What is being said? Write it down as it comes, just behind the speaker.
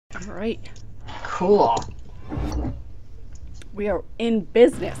All right. Cool. We are in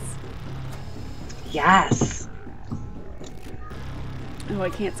business. Yes. Oh, I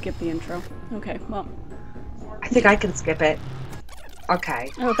can't skip the intro. Okay, well. I think I can skip it. Okay.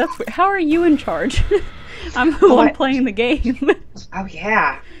 Oh, that's weird. How are you in charge? I'm the one playing the game. Oh,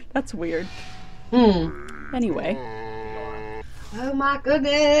 yeah. That's weird. Anyway. Oh, my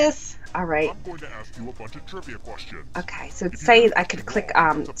goodness. All right. I'm going to ask you a bunch of trivia questions. Okay, so say I could click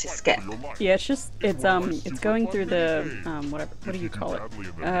to skip. Yeah, it's going through the what do you call it?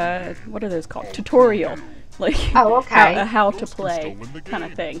 What are those called? Tutorial. Like Oh, okay. how to play kind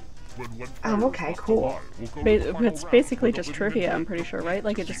of thing. Oh, okay, cool. It's basically just trivia, I'm pretty sure, right?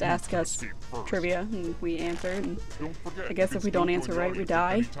 Like it just asks us trivia and we answer, and I guess if we don't answer right, we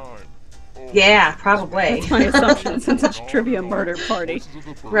die. Yeah, probably. That's my assumption since it's trivia murder party.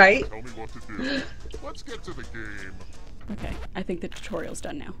 Right. Let's get to the game. Okay, I think the tutorial's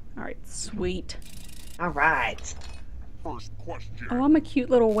done now. Alright, sweet. Alright. First question. Oh, I'm a cute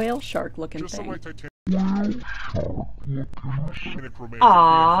little whale shark looking Just so my thing. Titanic romantic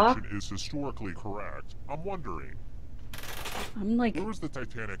Aww. fanfiction is historically correct, I'm wondering, I'm like where was the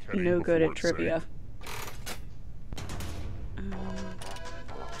Titanic heading no good before at it trivia. sank?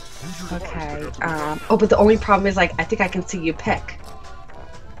 Use your device to Okay. get to the Oh, but the only problem is, like, I think I can see you pick.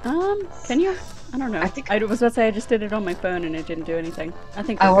 Can you? I don't know. I think- I was about to say I just did it on my phone and it didn't do anything. I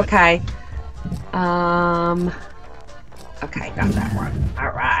think Oh, we're good. okay. Okay, got that one.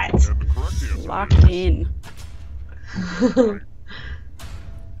 Alright. And the correct answer Locked in.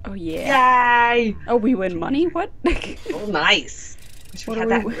 Oh yeah. Yay! Oh, we win money? What? Oh, nice. Wish we What had are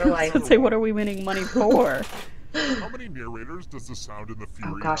that we? in real life. Let's say, what are we winning money for? How many narrators does the Sound and the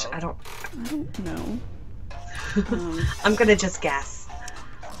Fury Oh gosh, have? I don't. I don't know. I'm gonna just guess.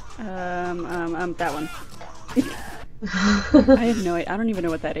 That one. I have no idea. I don't even know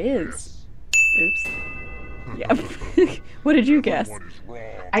what that is. Oops. Yeah. What did you guess? One is wrong.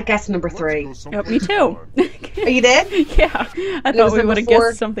 I guess number 3. Let's go Oh, something me too. Oh, you did? Yeah. I thought was we number would have 4?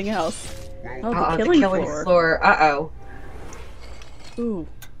 guessed something else. Oh, Uh-oh, the killing floor. floor. Uh-oh. Ooh.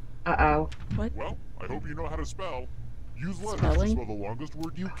 Uh-oh. What? Well, I hope you know how to spell. Use letters Spelling? to spell the longest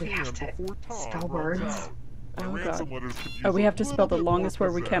word you We can have to before time spell runs words? out. I Oh, ran God. some letters to use Oh, we a have to spell the little bit longest more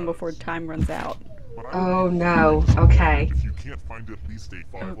word we can pizzazz, before time runs out. but I Oh repeat, no. Okay. if you can't find at least a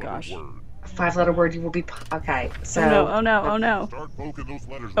five-letter gosh. word, A 5-letter word you will be. Okay, so. Oh no, oh no, oh no. start poking those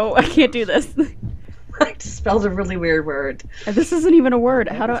letters. Oh, I can't do this. I just spelled a really weird word. This isn't even a word.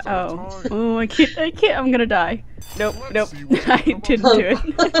 How do I? Almost out of Oh. time. Oh, I can't. I'm gonna die. Nope, Let's nope. see what I you come didn't up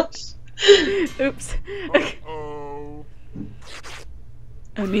do with. it. Oops. Oh,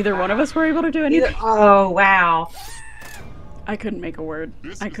 And neither one of us were able to do anything. Oh wow. I couldn't make a word.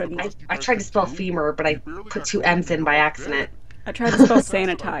 I couldn't. I tried to spell femur, but I put 2 M's in by accident. I tried to spell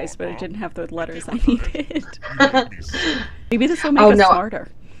sanitize, but it didn't have the letters I needed. you make me sick. Maybe this will make Oh, us no. smarter.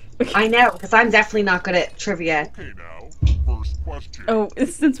 I know, because I'm definitely not good at trivia. Okay, now, first question. Oh,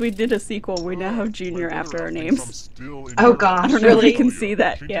 since we did a sequel, we now have Junior after our names. Oh, gosh, I don't know if really? you can see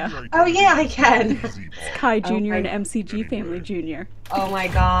that, yeah. Oh yeah, I can. Kai Junior Okay. and MCG Family Junior. Oh my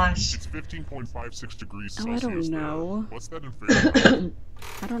gosh. It's 15.56 degrees Oh, I Celsius. don't there. know. What's that in Fahrenheit?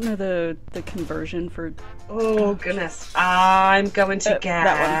 I don't know the conversion for Oh goodness. I'm going to guess.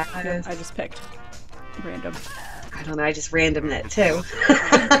 that one. Yeah, I just picked random. I don't know, I just randomed it too.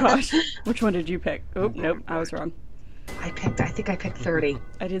 Gosh, which one did you pick? Oh, nope, I was wrong. I think I picked 30.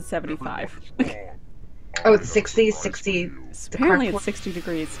 I did 75. Wrong. Oh, it's 60, 60. Apparently correct it's 60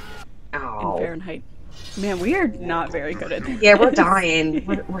 degrees in Oh. Fahrenheit. Man, we are not very good at this. Yeah, we're dying.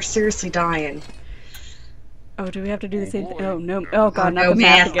 We're seriously dying. Oh, do we have to do the same thing? Oh, no. Oh, God, not no the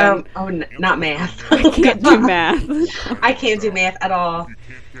math again. Not math. I can't do math. I can't do math at all. You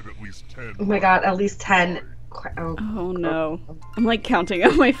can't get at least 10. Oh my god, at least 10. Oh, Oh, no. I'm like counting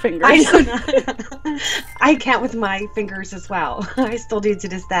on my fingers. I know. I count with my fingers as well. I still do to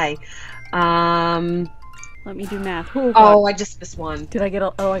this day. Let me do math. Oh, God. Oh, I just missed one. Did I get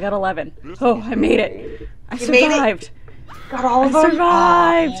I got 11. Oh, I made it. I You made it? survived. Got all of I them?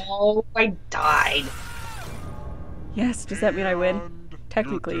 survived. Oh, I died. Yes, does that mean I win? And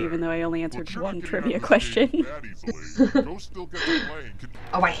Technically, you're even dead. though I only Well, answered Junior one can trivia have this question. game that easily. Joe still gets to play and can-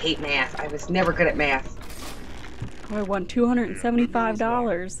 Oh, I hate math. I was never good at math. Oh, I won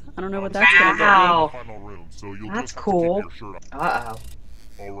 $275. I don't know what that's gonna get me. Wow. Final room, so you'll That's just have to cool. keep your shirt on. Uh-oh.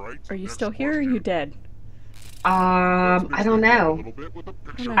 All right, Are you next still here or are you question. dead? I don't know. A little bit with a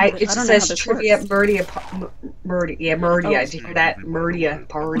picture. know. It I just don't know how says this trivia works. Murdia. Yeah, Murdia. Oh. Did you hear that? Murdia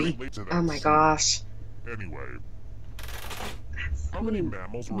party. Oh my gosh. Anyway, how How many many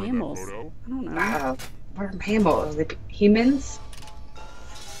mammals were mammals? in that photo? I don't know. What are mammals? Are they humans?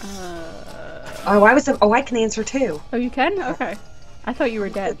 Oh, I can answer too. Oh, you can? Okay. I thought you were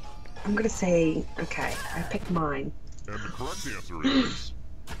dead. I'm gonna say, okay, I picked mine. And the correct answer is.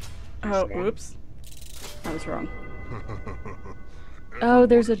 Oh, oops. I was wrong. Oh,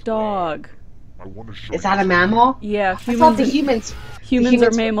 there's a dog. I want to show Is that a mammal? Yeah, I thought the humans humans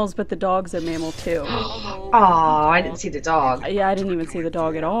are mammals, but the dog's a mammal too. Oh, I didn't see the dog. Yeah, I didn't even see the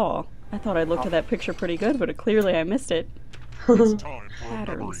dog at all. I thought I looked at that picture pretty good, but clearly I missed it.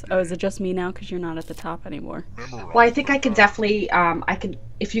 Patterns. Oh, is it just me now because you're not at the top anymore? Well, I think I can definitely,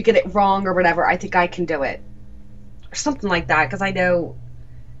 if you get it wrong or whatever, I think I can do it. Or something like that, because I know,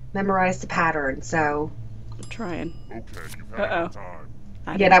 memorize the pattern, so. I'm trying. Okay, you've had your time.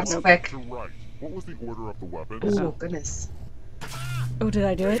 Yeah, that was quick. You're right. What was the order of the weapons? Oh, goodness. Oh, did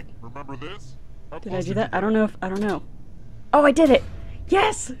I do it? Remember this? Did I do that? I don't know. Oh, I did it!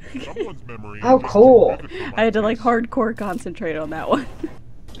 Yes! Someone's memory Oh, is cool. too vivid for my I had to like taste. hardcore concentrate on that one.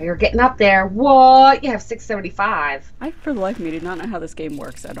 You're getting up there. What? You have 675. I, for the life of me, do not know how this game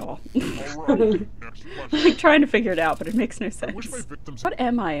works at all. All right, next I'm question. like trying to figure it out, but it makes no I wish my sense. victims What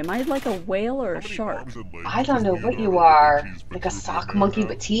am I? Am I like a whale or How a many shark? arms and legs I don't does know what you Leonardo da are. Vinci's Like a Vitruvian sock Man monkey have?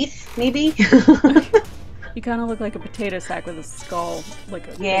 with teeth, maybe? You kind of look like a potato sack with a skull, like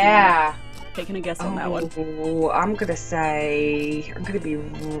a Yeah. Taking a guess on that one. Oh, I'm gonna say, I'm gonna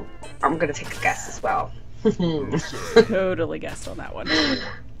take a guess as well. Totally guessed on that one.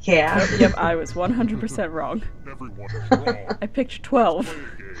 Yeah. Yep, I was 100% wrong. Everyone is wrong. I picked 12. Play a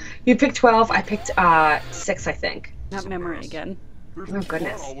game. You picked 12, I picked 6, I think. Not memory again. There's Oh, blood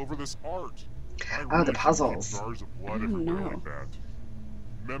goodness. all over this art. I Oh, really the should puzzles. keep jars of blood Oh, everywhere no. like that.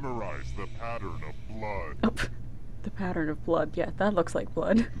 Memorize the pattern of blood. Oh, the pattern of blood. Yeah, that looks like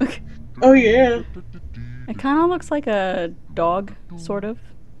blood. Oh, yeah. It kind of looks like a dog, sort of.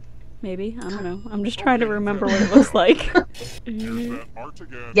 Maybe. I don't know. I'm just trying to remember what it looks like. Here's that art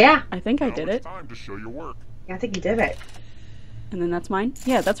again. Yeah, I think I Now did it's it. time to show your work. I think you did it. And then that's mine?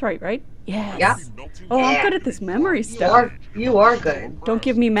 Yeah, that's right, right? Yes. Yeah. Oh, I'm Yeah. good at this memory You stuff. are good, Don't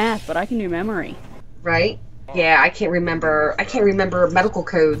give me math, but I can do memory. right? Yeah, I can't remember medical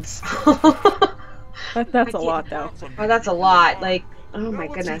codes. That's a lot, though. Oh, that's a lot. Like, oh my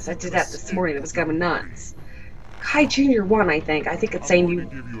goodness, I did that this morning. It was going nuts. Kai Jr. won, I think. I think it's saying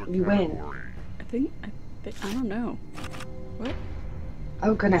you win. I don't know. What?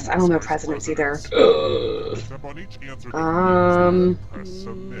 Oh goodness, I don't know presidents either. Step on each answer that press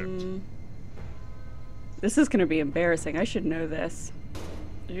submit. This is gonna be embarrassing. I should know this.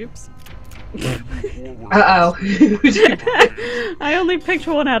 Oops. Uh-oh. I only picked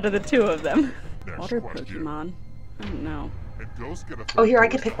one out of the two of them. Next Water question. Pokemon. I don't know. And ghosts get a Oh, here, I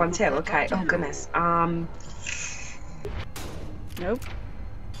third can pick one too. Okay. Oh goodness. Nope.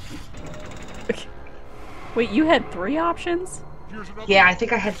 Okay. Wait, you had 3 options? Here's another Yeah, I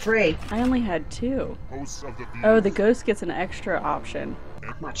think I had 3. I only had 2. host of the view. Oh, the ghost gets an extra option.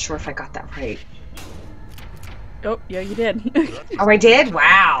 I'm not sure if I got that right. Oh, yeah, you did. Oh, I did?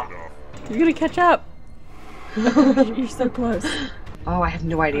 Wow. You're gonna catch up. You're so close. Oh, I have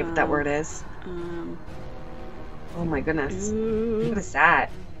no idea what that word is. Oh my goodness. Ooh. What is that?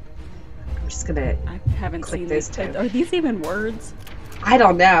 I'm just gonna... I haven't Click seen those these. two. Are these even words? I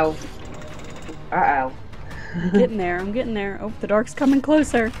don't know. Uh-oh. I'm getting there. I'm getting there. Oh, the dark's coming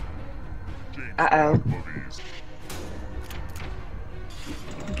closer. Uh-oh. Movies.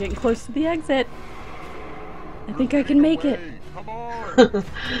 I'm getting close to the exit. I think I can make it. Come on.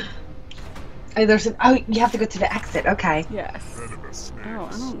 Oh, you have to go to the exit. Okay. Yes. Venomous snakes. Oh, I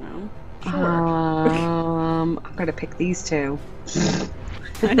don't know. Sure. I'm gonna pick these two.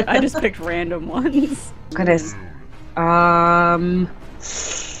 I just picked random ones. Goodness. I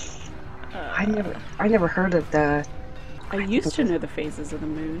never heard of the... I used to know the phases of the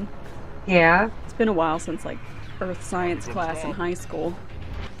moon. Yeah? It's been a while since like Earth science class in high school.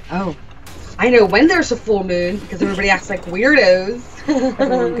 Oh. I know when there's a full moon, because everybody acts like weirdos.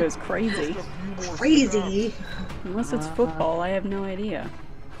 Everyone goes crazy. Crazy. Unless it's football, I have no idea.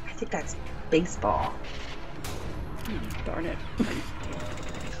 I think that's baseball. Darn it.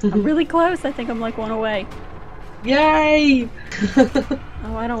 I'm really close. I think I'm like 1 away. Yay!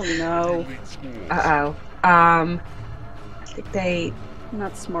 Oh, I don't know. Uh-oh. I think they... I'm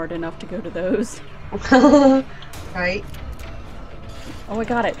not smart enough to go to those. Right? Oh, I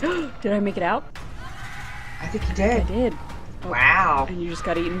got it. Did I make it out? I think you I did. did. Oh, Wow. and you just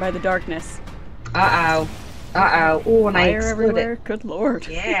got eaten by the darkness. Uh-oh. Uh-oh. Oh, and I Fire exploded. everywhere. Good lord.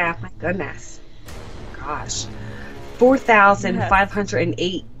 Yeah, my goodness. Gosh.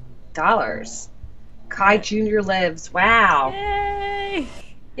 $4,508. Kai Jr. lives. Wow. Yay!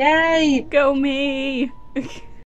 Yay! Go me!